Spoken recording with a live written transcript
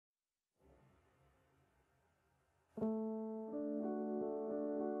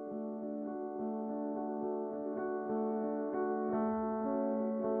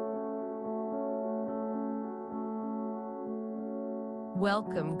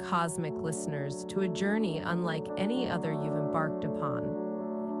Welcome, cosmic listeners, to a journey unlike any other you've embarked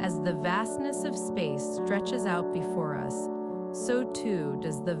upon. As the vastness of space stretches out before us, so too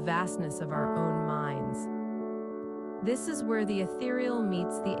does the vastness of our own minds. This is where the ethereal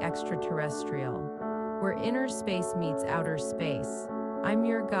meets the extraterrestrial, where inner space meets outer space. I'm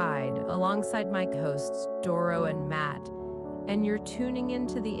your guide, alongside my hosts, Doro and Matt, and you're tuning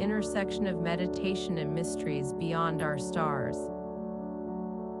into the intersection of meditation and mysteries beyond our stars.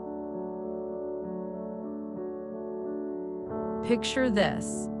 Picture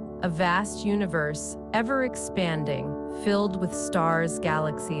this, a vast universe, ever expanding, filled with stars,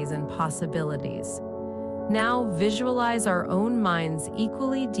 galaxies, and possibilities. Now visualize our own minds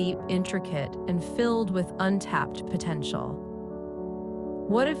equally deep, intricate, and filled with untapped potential.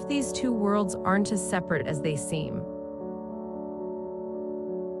 What if these two worlds aren't as separate as they seem?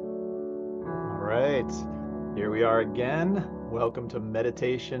 All right, here we are again. Welcome to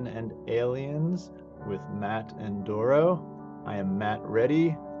Meditation and Aliens with Matt and Doro. I am Matt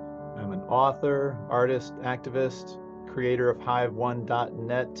Reddy. I'm an author, artist, activist, creator of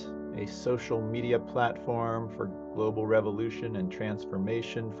Hive1.net, a social media platform for global revolution and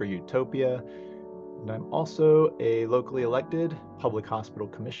transformation for utopia. And I'm also a locally elected public hospital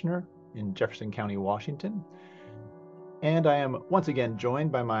commissioner in Jefferson County, Washington. And I am once again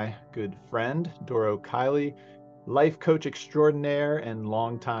joined by my good friend, Doro Kiley, life coach extraordinaire and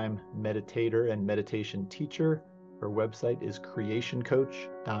longtime meditator and meditation teacher. Her website is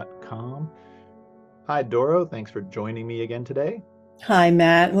creationcoach.com. Hi, Doro. Thanks for joining me again today. Hi,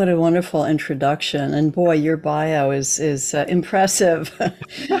 Matt. What a wonderful introduction. And boy, your bio is impressive.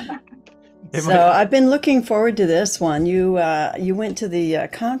 So I've been looking forward to this one. You went to the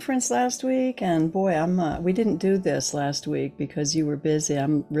conference last week, and boy, we didn't do this last week because you were busy.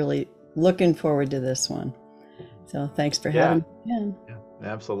 I'm really looking forward to this one. So thanks for having me again. Yeah,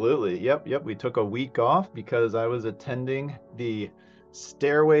 absolutely. Yep. We took a week off because I was attending the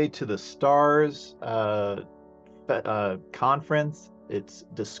Stairway to the Stars conference. It's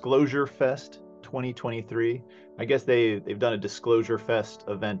Disclosurefest 2023. I guess they've done a Disclosurefest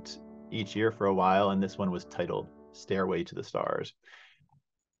event each year for a while, and this one was titled Stairway to the Stars.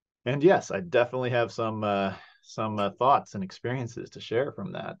 And yes, I definitely have some thoughts and experiences to share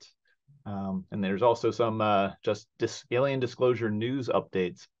from that. And there's also some alien disclosure news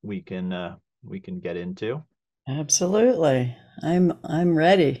updates we can get into. Absolutely. I'm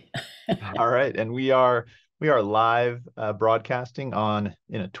ready. All right, and we are live broadcasting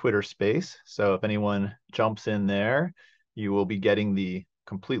in a Twitter space. So if anyone jumps in there, you will be getting the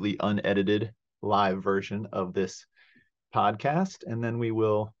completely unedited live version of this podcast, and then we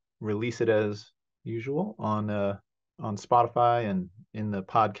will release it as usual on Spotify and in the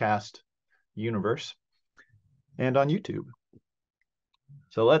podcast universe and on YouTube.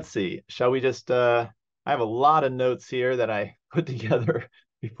 So let's see. Shall we just I have a lot of notes here that I put together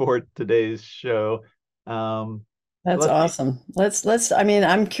before today's show. That's awesome. Let's I mean,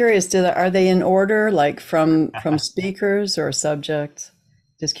 I'm curious, are they in order, like from speakers or subjects?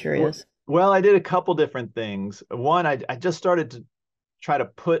 Just curious. Well, I did a couple different things. One, I just started to try to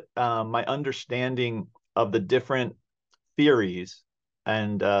put my understanding of the different theories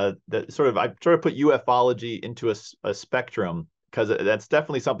and I sort of put ufology into a spectrum, because that's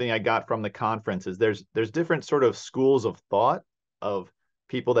definitely something I got from the conferences. There's different sort of schools of thought of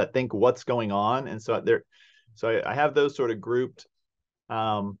people that think what's going on, and so I have those sort of grouped,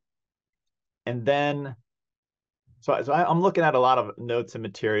 and then so I'm looking at a lot of notes and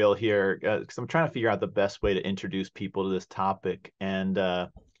material here because I'm trying to figure out the best way to introduce people to this topic, and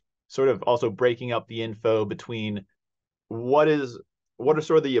sort of also breaking up the info between what are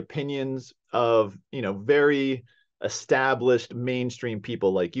sort of the opinions of, very established mainstream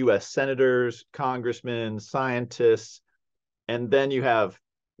people like U.S. senators, congressmen, scientists, and then you have,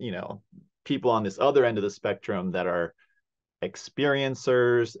 people on this other end of the spectrum that are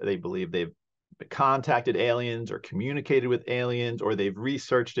experiencers. They believe they've contacted aliens or communicated with aliens, or they've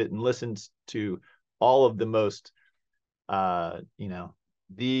researched it and listened to all of the most,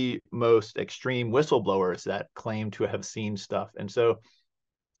 the most extreme whistleblowers that claim to have seen stuff. And so,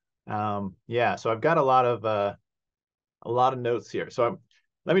 so I've got a lot of notes here. So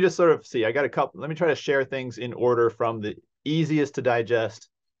let me just sort of see. I got a couple. Let me try to share things in order from the easiest to digest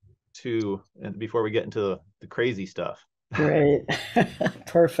and before we get into the crazy stuff. Great.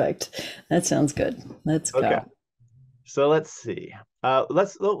 Perfect. That sounds good. Let's go. Okay. So let's see.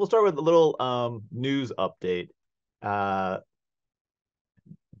 We'll start with a little news update.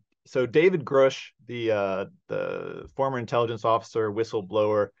 So David Grush, the former intelligence officer,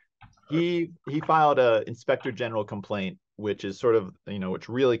 whistleblower, he filed an inspector general complaint which is sort of, which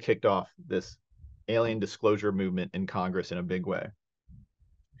really kicked off this alien disclosure movement in Congress in a big way.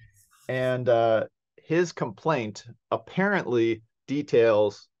 And his complaint apparently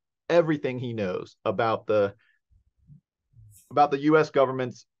details everything he knows about the U.S.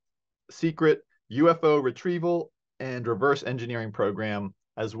 government's secret UFO retrieval and reverse engineering program,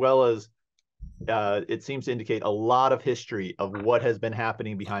 as well as it seems to indicate a lot of history of what has been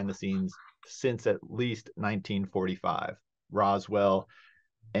happening behind the scenes since at least 1945, Roswell,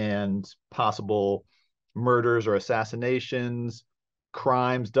 and possible murders or assassinations,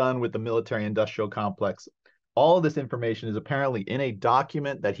 crimes done with the military industrial complex. All of this information is apparently in a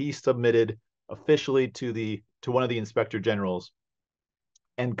document that he submitted officially to one of the inspector generals.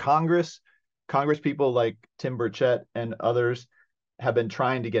 And Congress people like Tim Burchett and others have been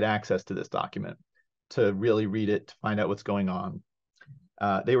trying to get access to this document to really read it, to find out what's going on.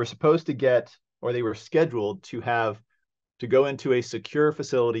 They were supposed to get, or they were scheduled to go into a secure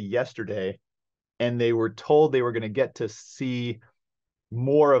facility yesterday, and they were told they were going to get to see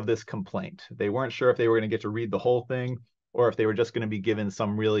more of this complaint. They weren't sure if they were going to get to read the whole thing or if they were just going to be given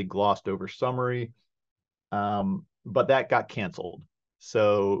some really glossed over summary. But that got canceled.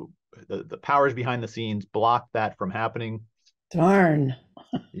 So the powers behind the scenes blocked that from happening. Darn.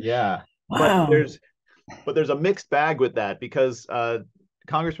 Yeah. Wow. But there's a mixed bag with that, because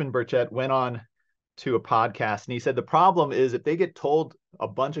Congressman Burchett went on to a podcast and he said the problem is if they get told a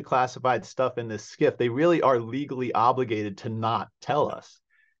bunch of classified stuff in this skiff, they really are legally obligated to not tell us.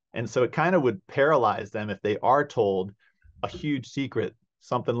 And so it kind of would paralyze them if they are told a huge secret,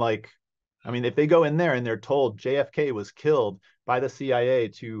 something like, if they go in there and they're told JFK was killed by the CIA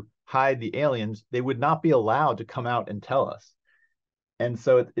to hide the aliens, they would not be allowed to come out and tell us. And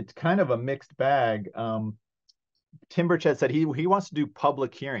so it's kind of a mixed bag. Tim Burchett said he wants to do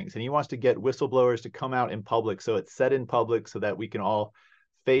public hearings and he wants to get whistleblowers to come out in public. So it's said in public so that we can all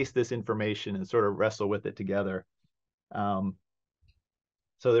face this information and sort of wrestle with it together. So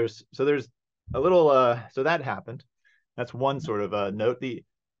there's a little, so that happened. That's one sort of note.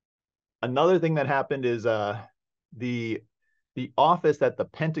 Another thing that happened is the office that the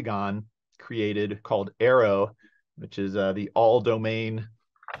Pentagon created called Arrow, which is the all domain,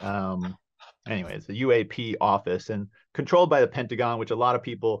 it's the UAP office and controlled by the Pentagon, which a lot of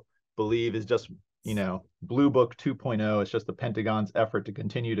people believe is just, Blue Book 2.0. It's just the Pentagon's effort to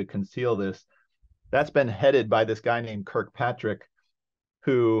continue to conceal this. That's been headed by this guy named Kirkpatrick,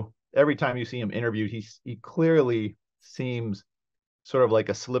 who every time you see him interviewed, he clearly seems sort of like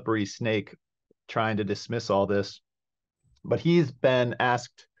a slippery snake trying to dismiss all this. But he's been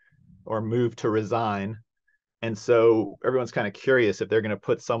asked or moved to resign. And so everyone's kind of curious if they're going to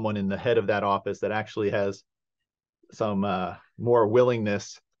put someone in the head of that office that actually has some more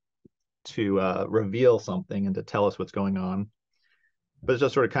willingness to reveal something and to tell us what's going on. But it's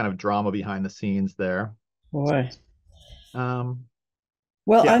just sort of kind of drama behind the scenes there. Boy.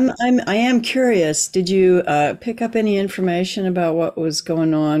 Well, yeah. I am curious. Did you pick up any information about what was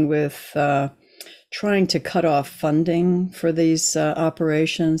going on with trying to cut off funding for these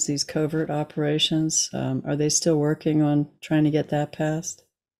operations, these covert operations? Are they still working on trying to get that passed?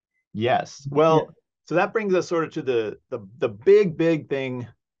 Yes. Well, yeah. So that brings us sort of to the big thing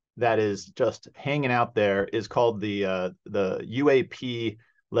that is just hanging out there is called the UAP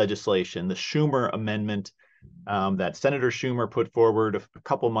legislation, the Schumer Amendment that Senator Schumer put forward a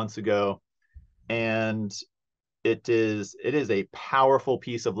couple months ago. And it is a powerful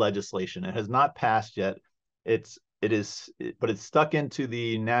piece of legislation. It has not passed yet. But it's stuck into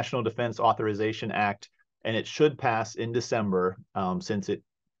the National Defense Authorization Act, and it should pass in December, since it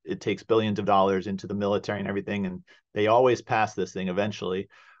takes billions of dollars into the military and everything, and they always pass this thing eventually.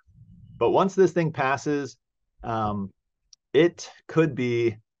 But once this thing passes, it could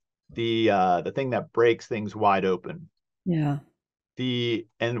be the thing that breaks things wide open. Yeah.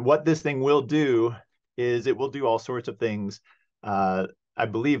 And what this thing will do is it will do all sorts of things. I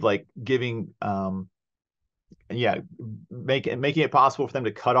believe like giving, making it possible for them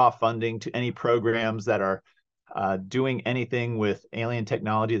to cut off funding to any programs that are doing anything with alien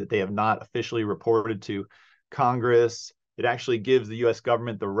technology that they have not officially reported to Congress. It actually gives the U.S.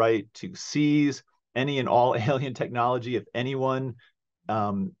 government the right to seize any and all alien technology if anyone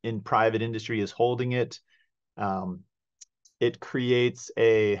in private industry is holding it. It creates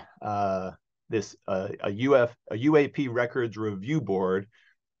a UAP records review board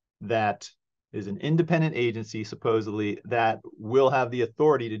that is an independent agency, supposedly, that will have the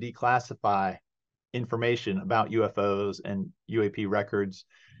authority to declassify information about UFOs and UAP records.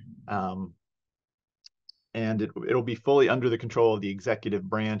 And it'll be fully under the control of the executive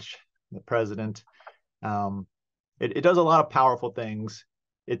branch, the president. And it does a lot of powerful things.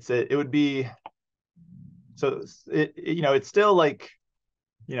 It would be so it's still like,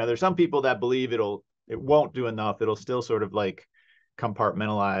 there's some people that believe it won't do enough. It'll still sort of like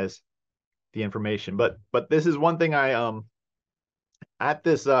compartmentalize the information. But this is one thing at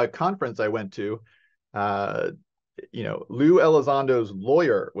this conference I went to, Lou Elizondo's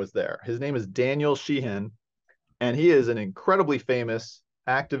lawyer was there. His name is Daniel Sheehan, and he is an incredibly famous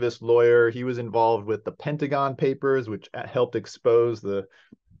activist lawyer. He was involved with the Pentagon Papers, which helped expose the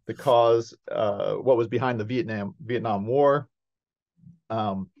cause, what was behind the Vietnam War.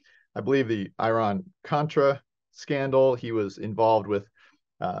 I believe the Iran-Contra scandal. He was involved with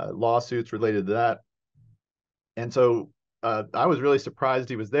lawsuits related to that. And so I was really surprised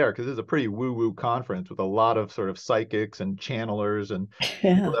he was there, because this is a pretty woo-woo conference with a lot of sort of psychics and channelers and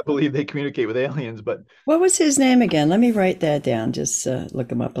people that believe they communicate with aliens. But what was his name again? Let me write that down. Just look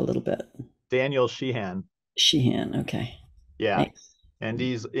him up a little bit. Daniel Sheehan. Sheehan, okay. Yeah. Thanks. And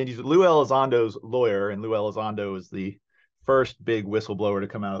he's Lou Elizondo's lawyer, and Lou Elizondo is the first big whistleblower to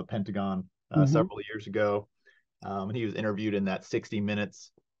come out of the Pentagon several years ago. And he was interviewed in that 60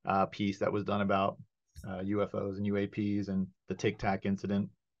 Minutes piece that was done about UFOs and UAPs and the Tic Tac incident.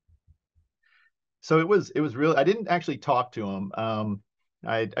 So it was really, I didn't actually talk to him.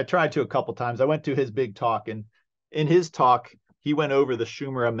 I tried to a couple times. I went to his big talk, and in his talk, he went over the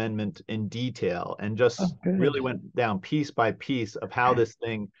Schumer Amendment in detail and just really went down piece by piece of how this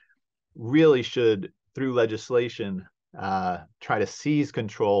thing really should, through legislation, try to seize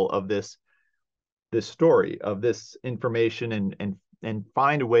control of this story, of this information, and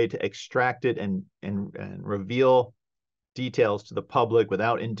find a way to extract it and reveal details to the public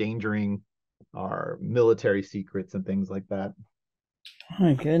without endangering our military secrets and things like that. Oh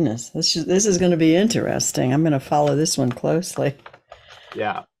my goodness, this is going to be interesting. I'm going to follow this one closely.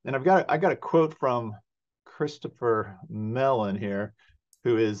 Yeah, and I got a quote from Christopher Mellon here,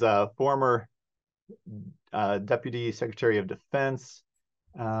 who is a former Deputy Secretary of Defense.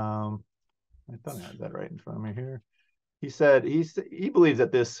 I thought I had that right in front of me here. He said he believes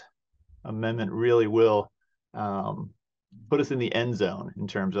that this amendment really will put us in the end zone in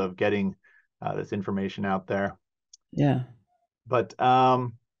terms of getting this information out there. Yeah. But all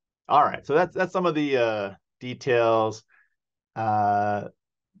right, so that's some of the details. Let's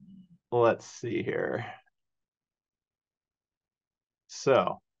see here.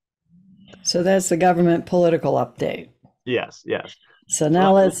 So that's the government political update. Yes. So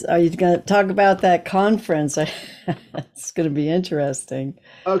now are you going to talk about that conference? It's going to be interesting.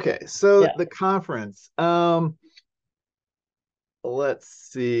 Okay, so the conference. Let's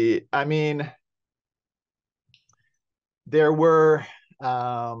see. I mean, there were,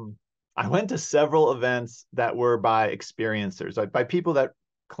 I went to several events that were by experiencers, like by people that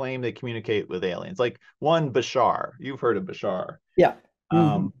claim they communicate with aliens. Like one, Bashar. You've heard of Bashar. Yeah.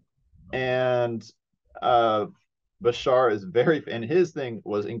 And Bashar is and his thing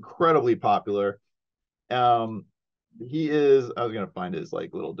was incredibly popular. He is, I was going to find his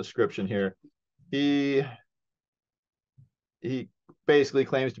like little description here. He basically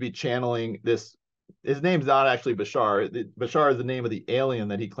claims to be channeling this. His name's not actually Bashar. Bashar is the name of the alien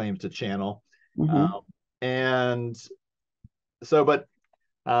that he claims to channel. And so, but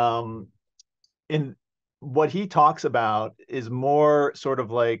in what he talks about is more sort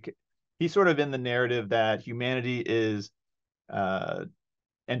of like, he's sort of in the narrative that humanity is, and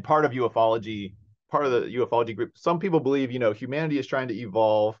part of the ufology group, some people believe, humanity is trying to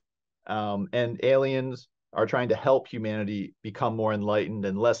evolve, and aliens are trying to help humanity become more enlightened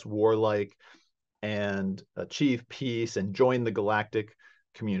and less warlike and achieve peace and join the galactic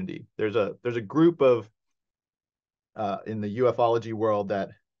community. There's a group of in the ufology world that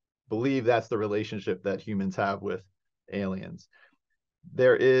believe that's the relationship that humans have with aliens.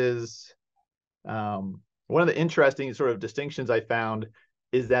 There is one of the interesting sort of distinctions I found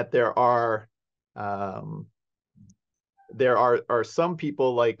is that there are some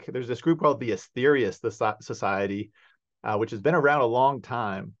people, like there's this group called the Asterius Society, which has been around a long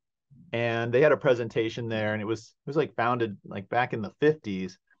time, and they had a presentation there, and it was like founded like back in the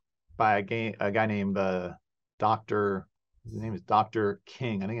 50s by a guy named Dr. His name is Dr.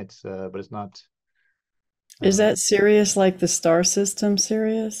 King. I think it's but it's not. Is that Sirius, like the star system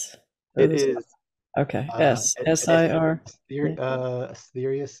Sirius? It is. Okay. SIR.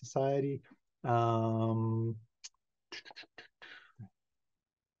 Asterius Society.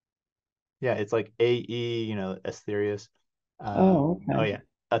 Yeah, it's like AE, Asterius. Okay. Oh yeah,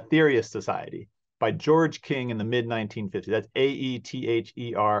 Asterius Society by George King in the mid 1950s. That's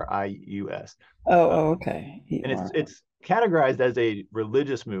AETHERIUS. Okay. And it's categorized as a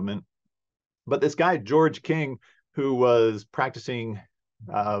religious movement. But this guy, George King, who was practicing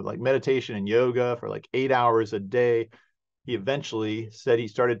like meditation and yoga for like 8 hours a day. He eventually said he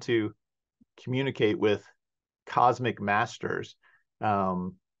started to communicate with cosmic masters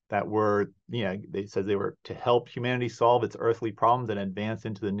that were, they said they were to help humanity solve its earthly problems and advance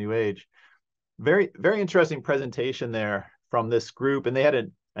into the new age. Very, very interesting presentation there from this group. And they had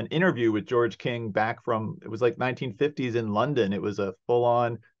an interview with George King back from, it was like 1950s in London. It was a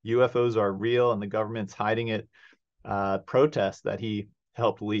full-on UFOs are real and the government's hiding it protest that he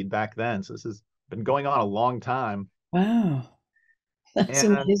helped lead back then. So this has been going on a long time. Wow, that's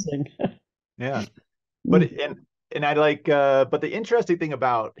amazing. Yeah, but and I like, but the interesting thing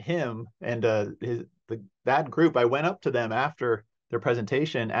about him and that group, I went up to them after their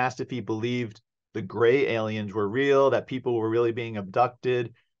presentation, asked if he believed the gray aliens were real, that people were really being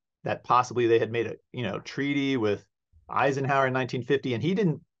abducted, that possibly they had made a treaty with Eisenhower in 1950,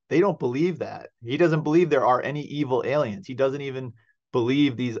 and they don't believe that. He doesn't believe there are any evil aliens. He doesn't even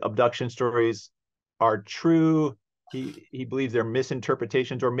believe these abduction stories are true. He believes they're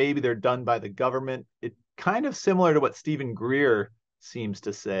misinterpretations, or maybe they're done by the government. It's kind of similar to what Stephen Greer seems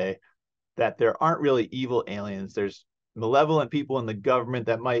to say, that there aren't really evil aliens. There's malevolent people in the government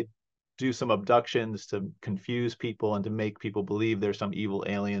that might do some abductions to confuse people and to make people believe there's some evil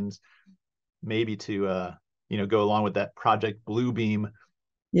aliens, maybe to go along with that Project Bluebeam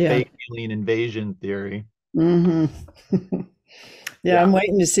fake alien invasion theory. Mm-hmm. Yeah, I'm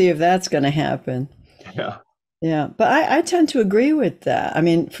waiting to see if that's going to happen. Yeah, but I tend to agree with that. I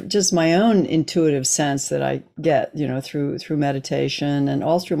mean, just my own intuitive sense that I get, through meditation and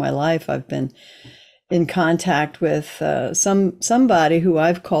all through my life, I've been in contact with somebody who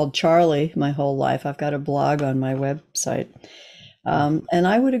I've called Charlie my whole life. I've got a blog on my website, and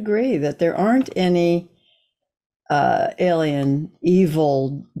I would agree that there aren't any alien,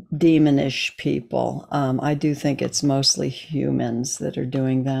 evil, demonish people. I do think it's mostly humans that are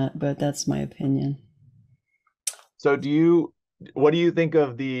doing that, but that's my opinion. So what do you think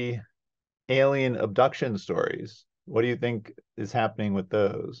of the alien abduction stories? What do you think is happening with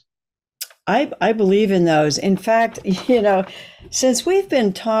those? I believe in those. In fact, since we've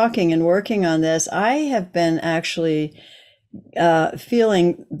been talking and working on this, I have been actually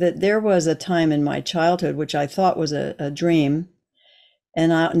feeling that there was a time in my childhood, which I thought was a dream.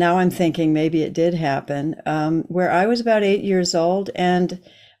 And now I'm thinking maybe it did happen, where I was about 8 years old, and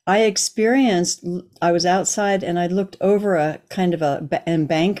I was outside and I looked over a kind of a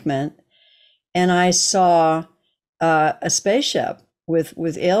embankment, and I saw a spaceship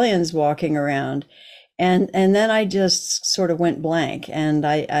with aliens walking around. And then I just sort of went blank, and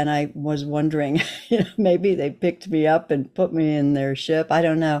I was wondering, maybe they picked me up and put me in their ship. I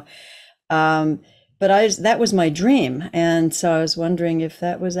don't know. But that was my dream. And so I was wondering if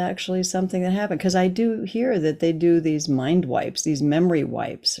that was actually something that happened, because I do hear that they do these mind wipes, these memory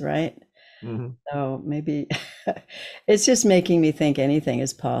wipes, right? Mm-hmm. So maybe it's just making me think anything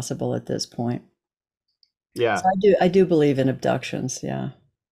is possible at this point. Yeah. So I do believe in abductions. Yeah.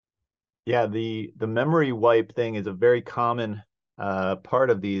 Yeah, the memory wipe thing is a very common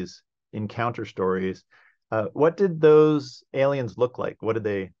part of these encounter stories. What did those aliens look like? What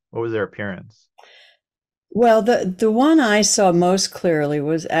was their appearance? Well, the one I saw most clearly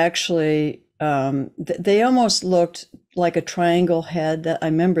was actually they almost looked like a triangle head. That I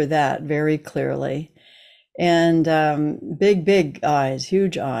remember that very clearly, and big eyes,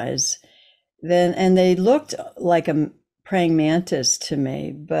 huge eyes. And they looked like a praying mantis to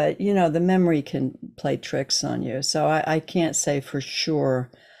me, but the memory can play tricks on you, so I can't say for sure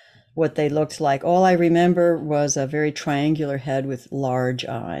what they looked like. All I remember was a very triangular head with large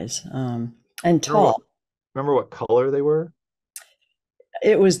eyes, and tall. Remember what color they were?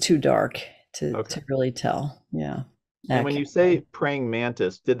 It was too dark to really tell. Yeah. And when you say praying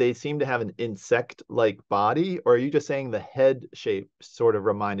mantis, did they seem to have an insect-like body, or are you just saying the head shape sort of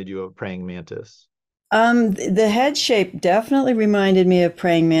reminded you of praying mantis? The head shape definitely reminded me of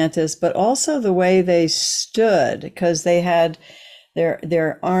praying mantis, but also the way they stood, because they had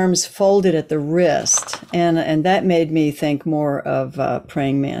their arms folded at the wrist, and that made me think more of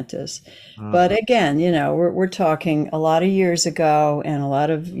praying mantis. But again, we're talking a lot of years ago, and a lot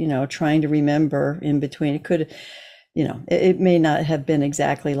of trying to remember in between. It could, it may not have been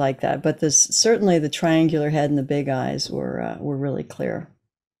exactly like that, but certainly the triangular head and the big eyes were really clear.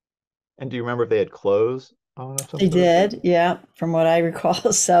 And do you remember if they had clothes on or something? They did, yeah, from what I recall.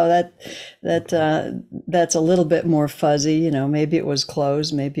 So that's a little bit more fuzzy. Maybe it was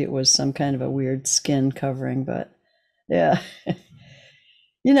clothes, maybe it was some kind of a weird skin covering, but yeah.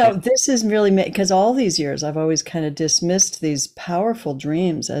 This is really because all these years I've always kind of dismissed these powerful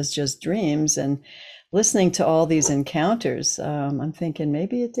dreams as just dreams, and listening to all these encounters, I'm thinking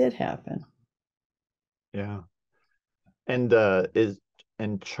maybe it did happen. Yeah. And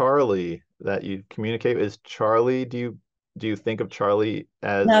Charlie that you communicate is Charlie, do you think of Charlie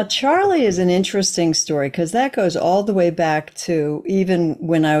as Now, Charlie is an interesting story because that goes all the way back to even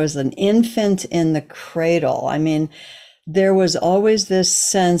when I was an infant in the cradle. I mean, there was always this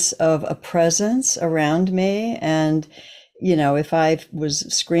sense of a presence around me. And, if I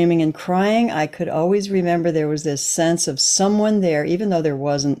was screaming and crying, I could always remember there was this sense of someone there, even though there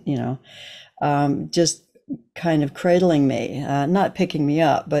wasn't, just kind of cradling me, not picking me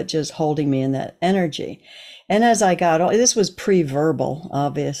up, but just holding me in that energy. And as I got older, this was pre-verbal,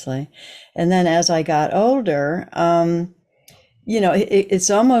 obviously. And then as I got older, it's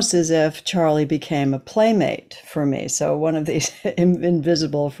almost as if Charlie became a playmate for me. So one of these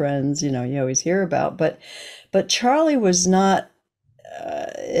invisible friends, you always hear about, but Charlie was not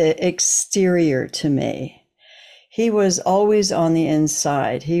exterior to me. He was always on the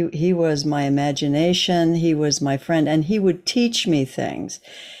inside. He was my imagination. He was my friend, and he would teach me things.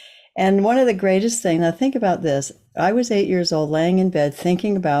 And one of the greatest things, now think about this. I was 8 years old, laying in bed,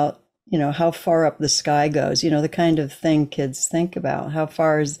 thinking about, how far up the sky goes, the kind of thing kids think about. How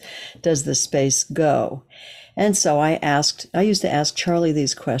far does the space go? And so I used to ask Charlie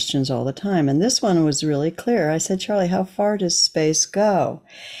these questions all the time. And this one was really clear. I said, Charlie, how far does space go?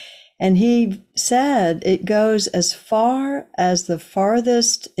 And he said, it goes as far as the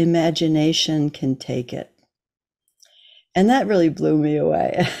farthest imagination can take it. And that really blew me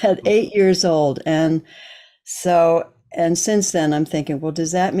away at 8 years old. And since then I'm thinking, well,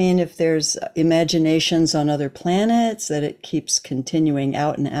 does that mean if there's imaginations on other planets that it keeps continuing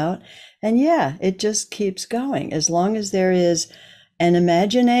out and out? And yeah, it just keeps going. As long as there is an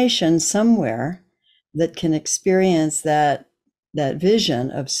imagination somewhere that can experience that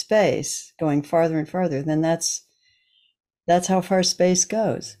vision of space going farther and farther, then that's how far space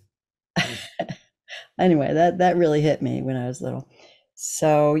goes. Anyway, that really hit me when I was little.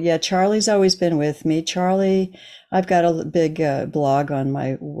 So yeah, Charlie's always been with me. Charlie, I've got a big blog on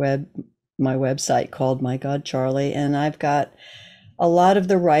my website called My God Charlie, and I've got a lot of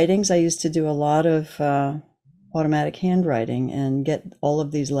the writings. I used to do a lot of automatic handwriting and get all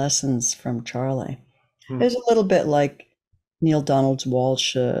of these lessons from Charlie. There's a little bit like Neil Donald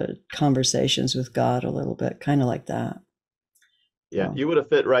Walsh, Conversations with God, a little bit, kind of like that. Yeah, you would have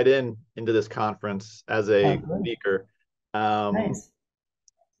fit right into this conference as a speaker. Nice.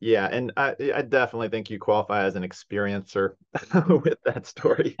 Yeah, and I definitely think you qualify as an experiencer with that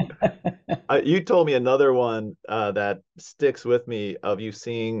story. You told me another one that sticks with me of you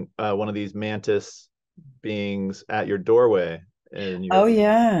seeing one of these mantis beings at your doorway. Oh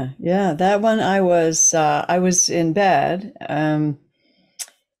yeah, that one I was in bed,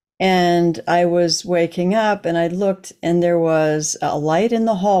 and I was waking up, and I looked, and there was a light in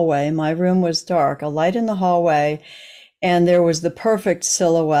the hallway. My room was dark, a light in the hallway, and there was the perfect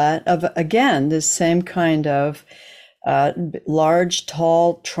silhouette of, again, this same kind of large,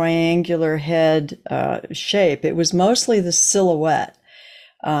 tall, triangular head shape. It was mostly the silhouette,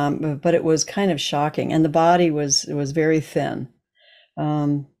 but it was kind of shocking, and the body was very thin.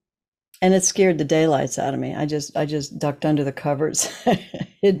 And it scared the daylights out of me. I just ducked under the covers,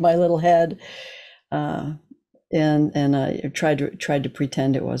 hid my little head, and I tried to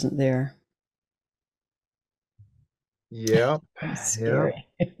pretend it wasn't there. Yeah, scary.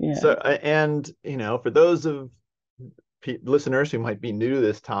 Yeah. So, and for those of listeners who might be new to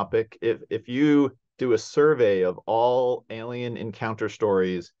this topic, if you do a survey of all alien encounter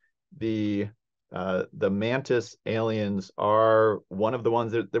stories, the mantis aliens are one of the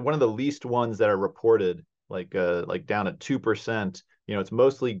ones they're one of the least ones that are reported, like down at 2%. It's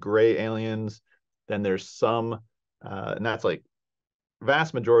mostly gray aliens. Then there's some, and that's like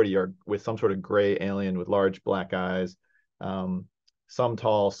vast majority are with some sort of gray alien with large black eyes. Some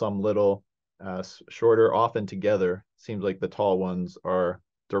tall, some little, shorter, often together. Seems like the tall ones are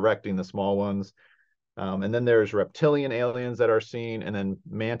directing the small ones. And then there's reptilian aliens that are seen, and then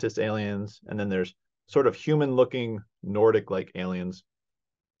mantis aliens, and then there's sort of human-looking Nordic-like aliens.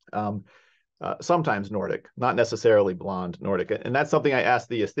 Sometimes Nordic, not necessarily blonde Nordic. And that's something I asked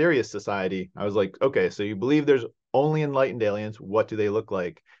the Asterius Society. I was like, okay, so you believe there's only enlightened aliens. What do they look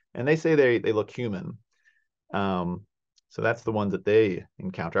like? And they say they look human. So that's the ones that they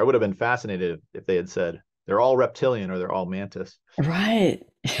encounter. I would have been fascinated if they had said they're all reptilian or they're all mantis. Right.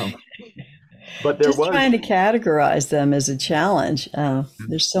 But there was trying to categorize them as a challenge.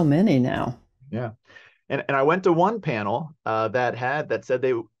 There's so many now. Yeah. And I went to one panel that said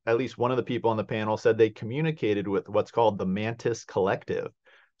at least one of the people on the panel said they communicated with what's called the Mantis Collective.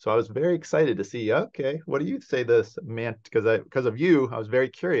 So I was very excited to see, okay, what do you say this man? Because of you, I was very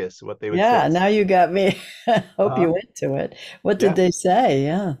curious what they would say. Yeah, now you got me. Hope Uh, you went to it. What did yeah. they say?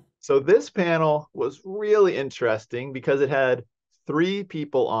 Yeah. So this panel was really interesting because it had three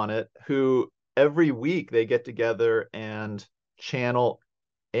people on it who every week they get together and channel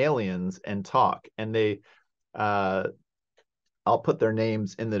aliens and talk. And uh, I'll put their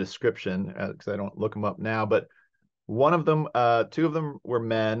names in the description because I don't look them up now. But two of them were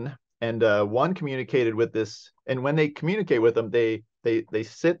men, and one communicated with this. And when they communicate with them, they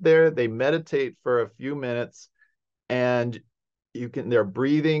sit there, they meditate for a few minutes, and they're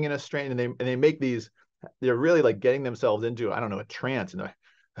breathing in a strain, and they make these. They're really like getting themselves into, I don't know, a trance, and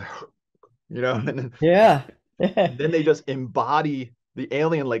and Yeah. then they just embody the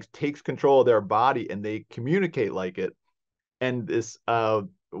alien, like takes control of their body, and they communicate like it. And this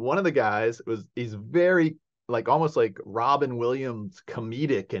one of the guys he's very like almost like Robin Williams,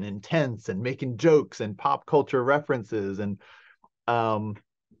 comedic and intense and making jokes and pop culture references. And um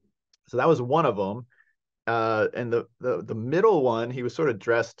so that was one of them. And the middle one, he was sort of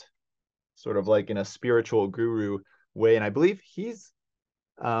dressed sort of like in a spiritual guru way, and I believe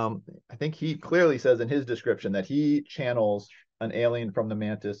I think he clearly says in his description that he channels an alien from the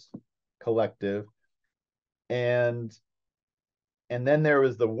Mantis Collective. And then there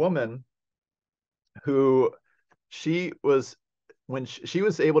was the woman who she was when she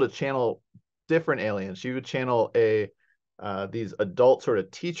was able to channel different aliens. She would channel these adult sort of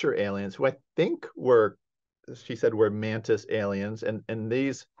teacher aliens who I think she said were Mantis aliens, and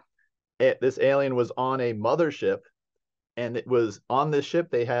this alien was on a mothership, and it was on this ship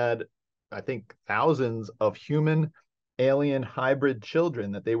they had, I think, thousands of human alien hybrid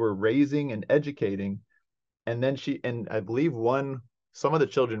children that they were raising and educating. And then and I believe some of the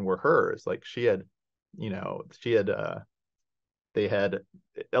children were hers. Like they had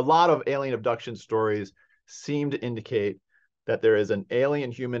a lot of alien abduction stories seem to indicate that there is an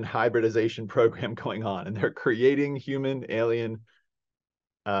alien human hybridization program going on, and they're creating human alien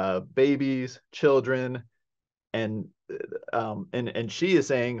babies, children, and she is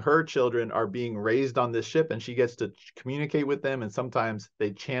saying her children are being raised on this ship, and she gets to communicate with them, and sometimes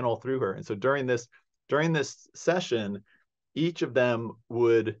they channel through her. And so during this session, each of them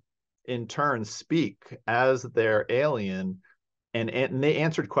would in turn speak as their alien, and they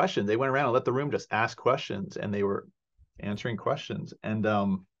answered questions. They went around and let the room just ask questions, and they were answering questions. And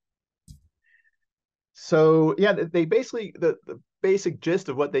so yeah, they basically, the basic gist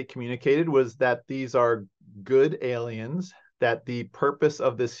of what they communicated was that these are good aliens, that the purpose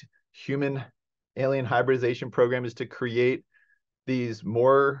of this human alien hybridization program is to create these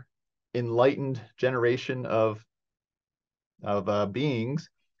more enlightened generation of beings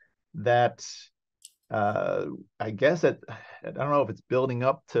that I guess that I don't know if it's building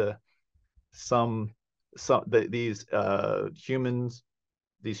up to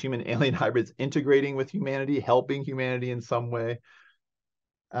these human alien hybrids integrating with humanity, helping humanity in some way.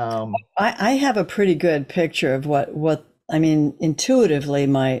 I have a pretty good picture of what I mean. Intuitively,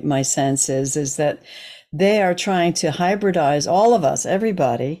 my sense is that they are trying to hybridize all of us,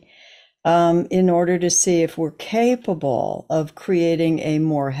 everybody, in order to see if we're capable of creating a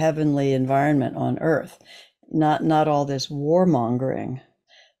more heavenly environment on Earth. Not all this warmongering.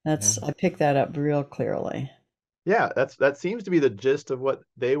 I picked that up real clearly. Yeah, that seems to be the gist of what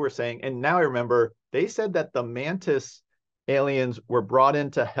they were saying. And now I remember they said that the Mantis aliens were brought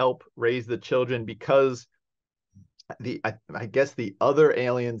in to help raise the children because I guess the other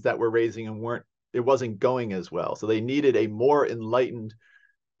aliens that were raising them it wasn't going as well. So they needed a more enlightened,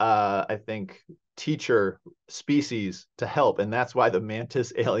 I think, teacher species to help. And that's why the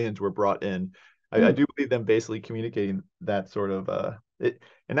Mantis aliens were brought in. I do believe them basically communicating that sort of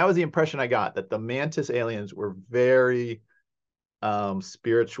and that was the impression I got, that the Mantis aliens were very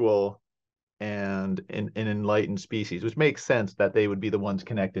spiritual and an enlightened species, which makes sense that they would be the ones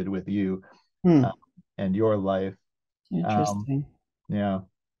connected with you and your life. Interesting. Yeah.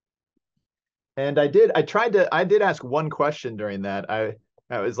 And I did ask one question during that. I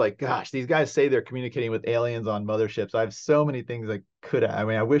was like, gosh, these guys say they're communicating with aliens on motherships. I have so many things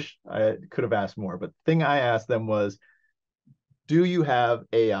I wish I could have asked more, but the thing I asked them was, do you have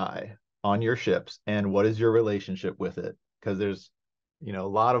AI on your ships, and what is your relationship with it? Because there's, a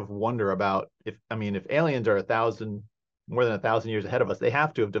lot of wonder about if aliens are more than 1,000 years ahead of us, they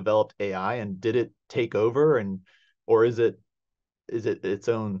have to have developed AI, and did it take over, or is it its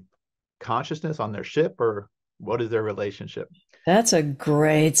own consciousness on their ship, or what is their relationship? That's a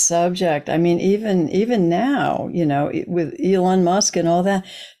great subject. I mean, even now, with Elon Musk and all that,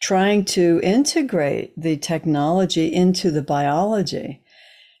 trying to integrate the technology into the biology.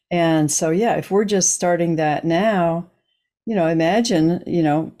 And so, yeah, if we're just starting that now, imagine,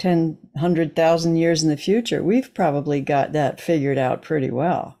 10, 100,000 years in the future, we've probably got that figured out pretty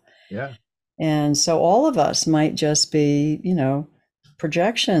well. Yeah. And so all of us might just be,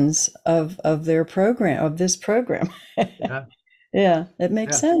 projections of their program, of this program. Yeah. Yeah, it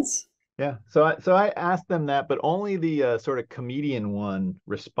makes Yeah. sense. Yeah. So I asked them that, but only the sort of comedian one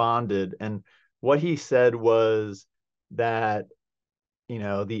responded. And what he said was that,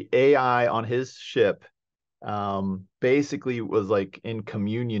 the AI on his ship basically was like in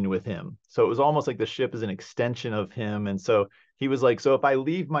communion with him. So it was almost like the ship is an extension of him. And so he was like, so if I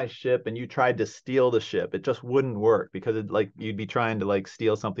leave my ship and you tried to steal the ship, it just wouldn't work because it like you'd be trying to like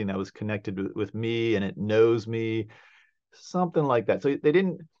steal something that was connected with me and it knows me, something like that. So they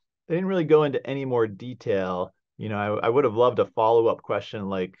didn't really go into any more detail. I would have loved a follow-up question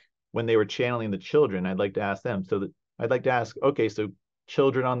like when they were channeling the children, I'd like to ask them. So that I'd like to ask, okay, so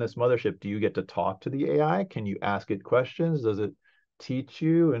children on this mothership, do you get to talk to the AI? Can you ask it questions? Does it teach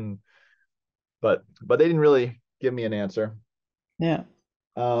you? But they didn't really give me an answer. Yeah.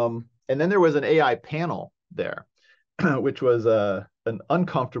 And then there was an AI panel there, which was an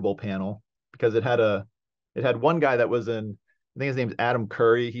uncomfortable panel because it had one guy that was I think his name's Adam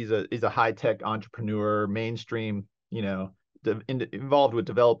Curry. He's a high tech entrepreneur, mainstream, involved with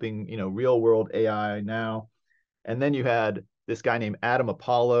developing, real world AI now. And then you had this guy named Adam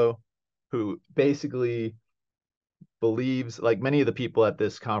Apollo, who basically believes, like many of the people at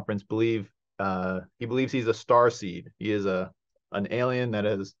this conference he believes he's a star seed. He is an alien that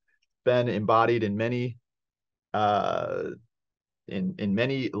has been embodied in many uh, in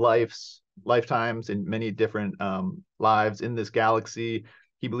many lifetimes, in many different lives in this galaxy.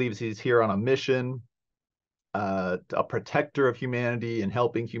 He believes he's here on a mission, a protector of humanity and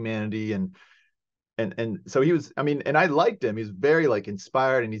helping humanity, and so he was. I mean, and I liked him. He's very like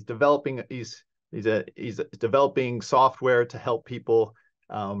inspired, and he's developing software to help people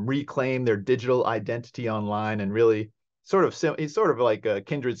reclaim their digital identity online, and really he's sort of like a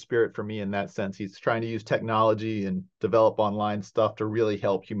kindred spirit for me in that sense. He's trying to use technology and develop online stuff to really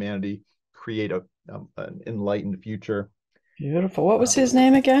help humanity create an enlightened future. Beautiful. What was his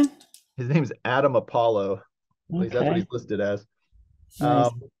name again? His name's Adam Apollo. At least that's what Okay. he's listed as. Nice.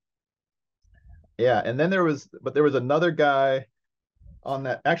 Yeah, and then there was another guy on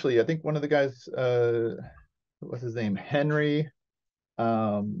that. Actually, I think one of the guys, what's his name? Henry.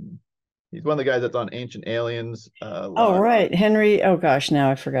 Um, he's one of the guys that's on Ancient Aliens. Oh, right. Henry. Oh gosh, now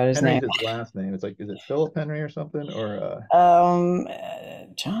I forgot his Henry's name. his last name. It's like, is it Philip Henry or something? Or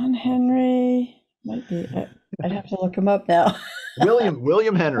John Henry might be. I'd have to look him up now.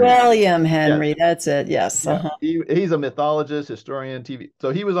 William Henry. William Yes. Henry. That's it. Yes. Yeah. Uh-huh. He's a mythologist, historian, TV.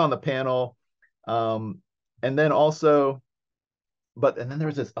 So he was on the panel. Um, and then also, and then there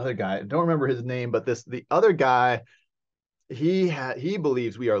was this other guy. I don't remember his name, but the other guy, he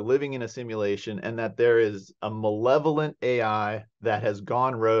believes we are living in a simulation and that there is a malevolent AI that has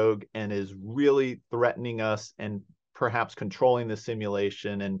gone rogue and is really threatening us and perhaps controlling the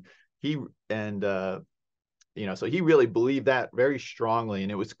simulation. And he and so he really believed that very strongly.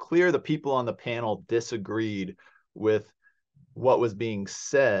 And it was clear the people on the panel disagreed with what was being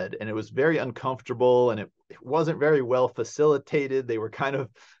said, and it was very uncomfortable, and it wasn't very well facilitated. They were kind of,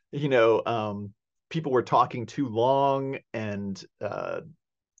 people were talking too long, and and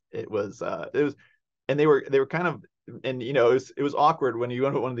they were kind of, and it was awkward when you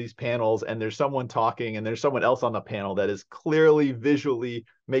go to one of these panels and there's someone talking and there's someone else on the panel that is clearly visually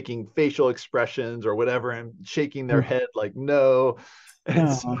making facial expressions or whatever and shaking their head like no,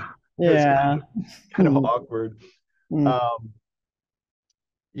 and so Oh, it was yeah. kind of awkward. Mm. Um,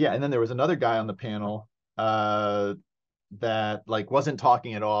 yeah, and then there was another guy on the panel that like wasn't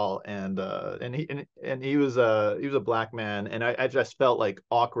talking at all, and he was a black man, and I just felt like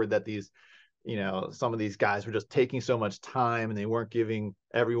awkward that some of these guys were just taking so much time and they weren't giving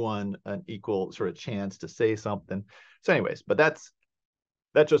everyone an equal sort of chance to say something. So anyways, but that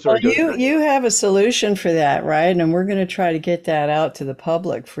just sort Well, of goes. you have a solution for that, right? And we're going to try to get that out to the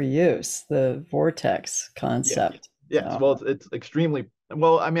public for use, the vortex Yes. concept. Yes. So, Well, it's extremely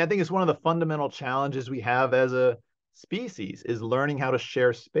well. I mean, I think it's one of the fundamental challenges we have as a species is learning how to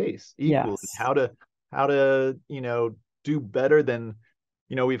share space equally, yes. how to do better than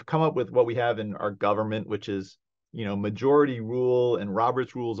we've come up with what we have in our government, which is majority rule and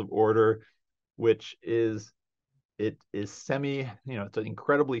Robert's Rules of Order, which is it is it's an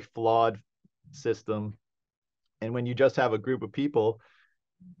incredibly flawed system. And when you just have a group of people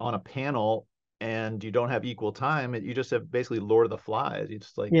on a panel and you don't have equal time, you just have basically Lord of the Flies. You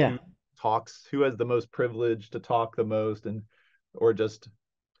just like Yeah. who has the most privilege to talk the most, or just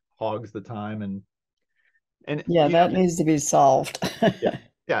hogs the time. And Yeah, you know, that needs to be solved. yeah,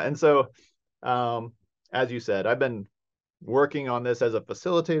 yeah. And so, as you said, I've been working on this as a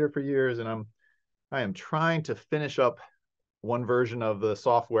facilitator for years, and I am trying to finish up one version of the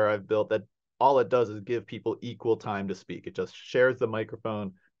software I've built that all it does is give people equal time to speak. It just shares the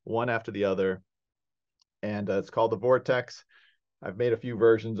microphone one after the other, and it's called the Vortex. I've made a few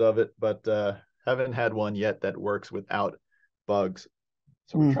versions of it, but haven't had one yet that works without bugs.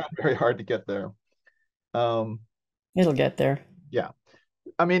 So we're trying very hard to get there. It'll get there. Yeah.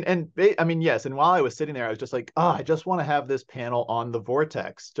 I mean, yes. And while I was sitting there, I was just like, oh, I just want to have this panel on the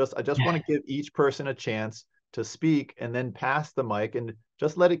Vortex. I just want to give each person a chance to speak and then pass the mic and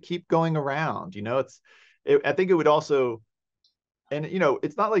just let it keep going around. You know, I think it would also, and you know,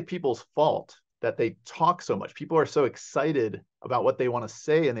 it's not like people's fault that they talk so much. People are so excited about what they want to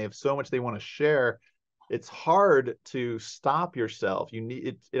say and they have so much they want to share. It's hard to stop yourself. You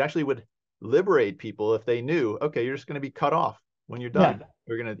need it actually would liberate people if they knew, okay, you're just going to be cut off when you're done.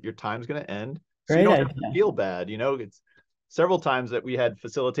 Yeah. Your time's going to end. So Great you don't idea. have to feel bad. You know, it's several times that we had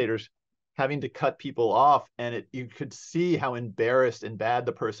facilitators having to cut people off, and you could see how embarrassed and bad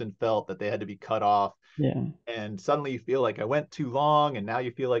the person felt that they had to be cut off. Yeah. And suddenly you feel like I went too long, and now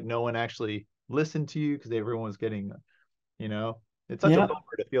you feel like no one actually listened to you because everyone was getting, you know, it's such a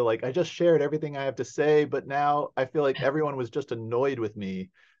bummer to feel like I just shared everything I have to say, but now I feel like everyone was just annoyed with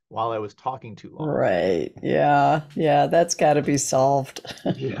me while I was talking too long. Right. Yeah. Yeah. That's got to be solved.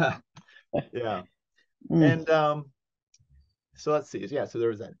 Yeah. Yeah. And so let's see. Yeah. So there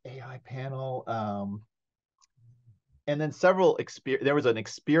was that AI panel. And then several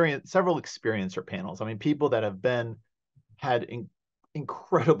experiencer panels. I mean, people that have had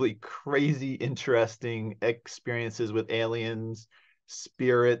incredibly crazy, interesting experiences with aliens,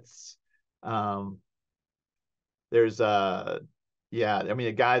 spirits. There's I mean,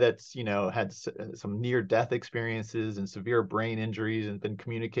 a guy that's, you know, had some near-death experiences and severe brain injuries and been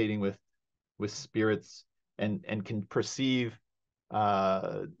communicating with spirits and can perceive,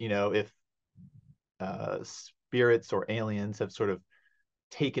 you know, if spirits or aliens have sort of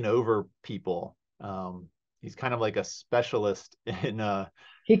taken over people. He's kind of like a specialist in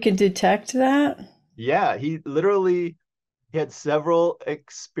he could detect that. Yeah, he had several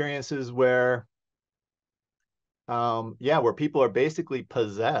experiences where where people are basically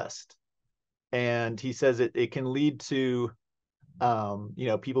possessed, and he says it can lead to you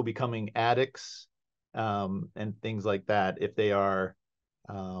know, people becoming addicts and things like that if they are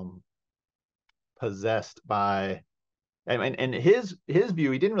possessed by, and his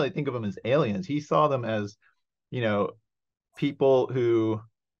view, he didn't really think of them as aliens. He saw them as, you know, people who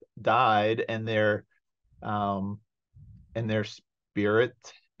died and their spirit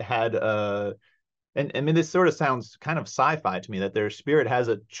had and I mean, this sort of sounds kind of sci-fi to me, that their spirit has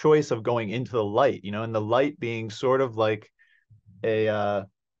a choice of going into the light, you know, and the light being sort of like a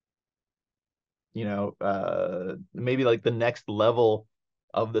you know, maybe like the next level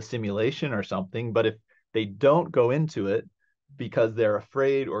of the simulation or something. But if they don't go into it because they're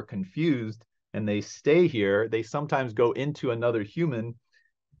afraid or confused and they stay here, they sometimes go into another human,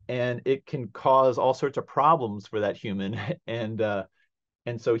 and it can cause all sorts of problems for that human. And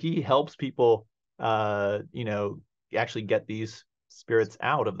so he helps people, you know, actually get these spirits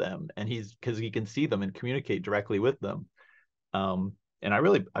out of them, and because he can see them and communicate directly with them. And I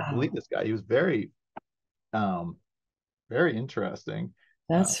believe this guy. He was very very interesting.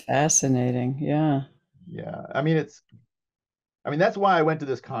 That's fascinating. Yeah. Yeah. I mean, that's why I went to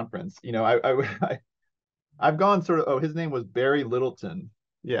this conference. You know, I've gone sort of, oh, his name was Barry Littleton.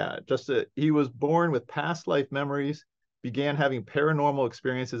 Yeah. He was born with past life memories, began having paranormal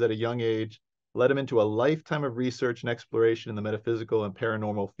experiences at a young age, led him into a lifetime of research and exploration in the metaphysical and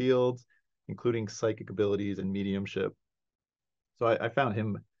paranormal fields, including psychic abilities and mediumship. So I found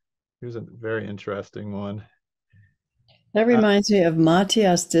he was a very interesting one. That reminds me of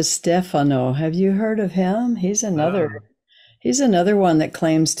Matthias de Stefano. Have you heard of him? He's another one that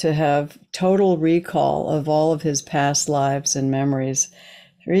claims to have total recall of all of his past lives and memories.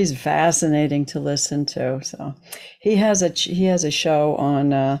 He's fascinating to listen to. So he has a show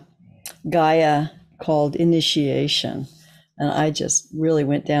on Gaia called Initiation. And I just really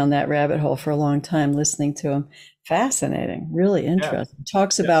went down that rabbit hole for a long time listening to him. Fascinating, really interesting. Yeah.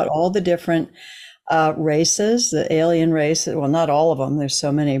 Talks about all the different races, the alien races. Well, not all of them. There's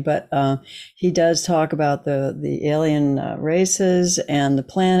so many, but he does talk about the alien races and the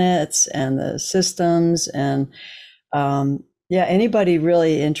planets and the systems. And anybody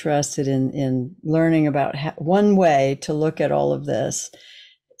really interested in learning about one way to look at all of this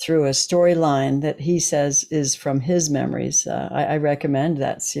through a storyline that he says is from his memories. I recommend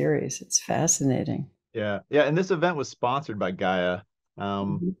that series. It's fascinating. Yeah, yeah, and this event was sponsored by Gaia.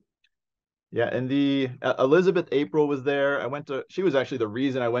 Um, Mhm. yeah, and the Elizabeth April was there. I went to. She was actually the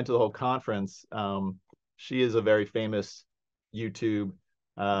reason I went to the whole conference. She is a very famous YouTube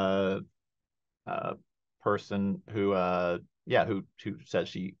uh, uh, person who, yeah, who says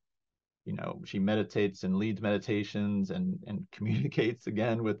she, she meditates and leads meditations and communicates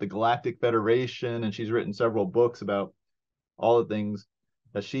again with the Galactic Federation, and she's written several books about all the things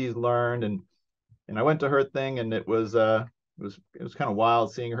that she's learned. And I went to her thing, and it was kind of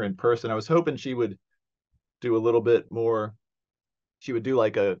wild seeing her in person. I was hoping she would do a little bit more. She would do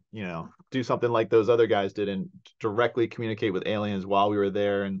like do something like those other guys did and directly communicate with aliens while we were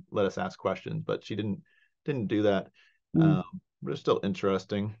there and let us ask questions. But she didn't do that. Mm. But it's still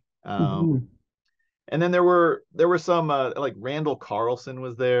interesting. Mhm. And then there were some like Randall Carlson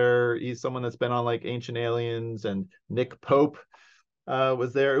was there. He's someone that's been on like Ancient Aliens, and Nick Pope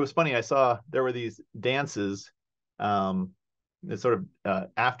was there. It was funny. I saw there were these dances, this sort of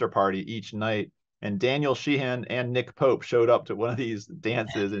after party each night, and Daniel Sheehan and Nick Pope showed up to one of these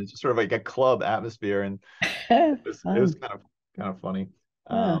dances, and it's just sort of like a club atmosphere, and it was Fun. kind of funny.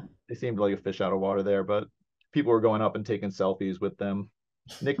 Yeah. They seemed like a fish out of water there, but people were going up and taking selfies with them.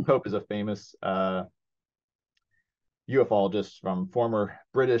 Nick Pope is a famous ufologist from former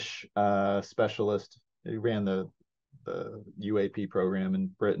British specialist. He ran the UAP program in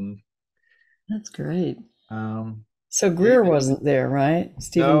Britain. That's great. Um, So Greer David, wasn't there, right?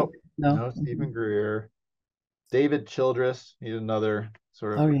 Stephen, no, no. no, Mhm. Stephen Greer. David Childress, he's another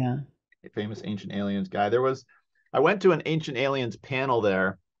sort Oh of yeah. famous Ancient Aliens guy. I went to an Ancient Aliens panel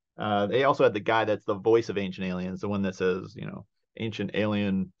there. They also had the guy that's the voice of Ancient Aliens, the one that says, Ancient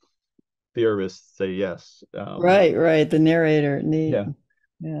Alien theorists say yes. Right, right. The narrator, neat. Yeah.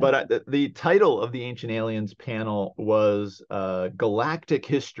 Yeah. But the title of the Ancient Aliens panel was Galactic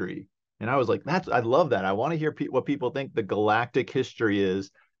History. And I was like, I love that. I want to hear what people think the galactic history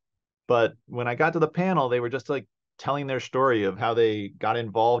is. But when I got to the panel, they were just like telling their story of how they got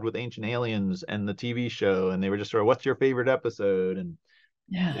involved with Ancient Aliens and the TV show. And they were just sort of, what's your favorite episode? And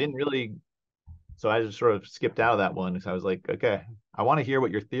they Yeah. didn't really. So I just sort of skipped out of that one because I was like, okay, I want to hear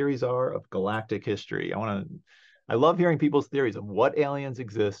what your theories are of galactic history. I love hearing people's theories of what aliens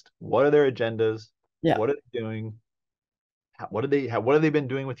exist, what are their agendas, Yeah. what are they doing, what have they been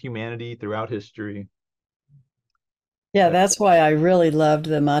doing with humanity throughout history. Yeah, That, that's why I really loved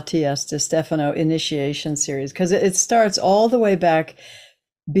the Matthias de Stefano initiation series because it starts all the way back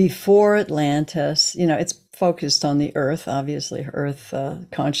before Atlantis. It's focused on the Earth, obviously, Earth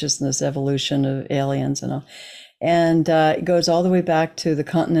consciousness, evolution of aliens and all. And it goes all the way back to the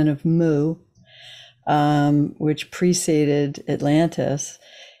continent of Mu, which preceded Atlantis.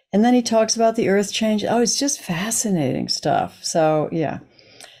 And then he talks about the Earth change. Oh, it's just fascinating stuff. So, yeah,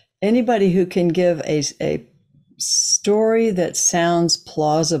 anybody who can give a story that sounds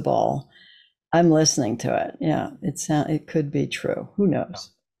plausible, I'm listening to it. Yeah, it could be true. Who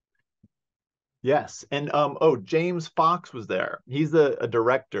knows? yes, and James Fox was there. He's a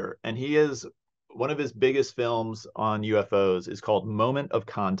director, and he is one of his biggest films on UFOs is called Moment of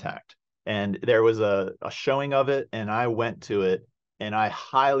Contact. And there was a showing of it, and I went to it, and I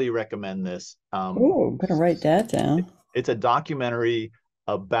highly recommend this. Oh, I'm gonna write that down. It's a documentary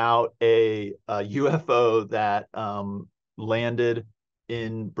about a UFO that landed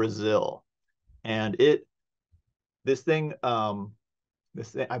in Brazil, and this thing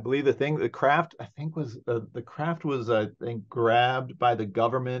I believe the craft I think was the craft was I think grabbed by the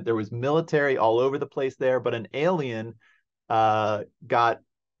government. There was military all over the place there, but an alien got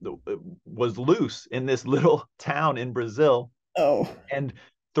was loose in this little town in Brazil, Oh, and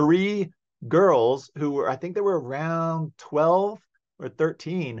three girls who were, I think they were around 12 or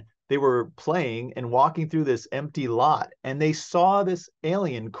 13, they were playing and walking through this empty lot, and they saw this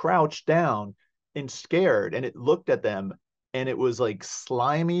alien crouched down and scared, and it looked at them, and it was like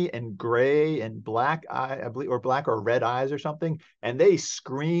slimy and gray and black eye, I believe, or black or red eyes or something, and they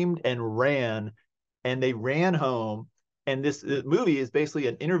screamed and ran, and they ran home. And this movie is basically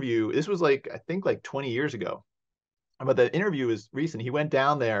an interview. This was like, I think, like 20 years ago, but the interview is recent. He went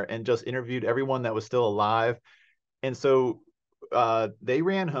down there and just interviewed everyone that was still alive. And so they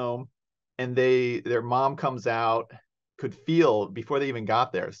ran home, and their mom comes out, could feel before they even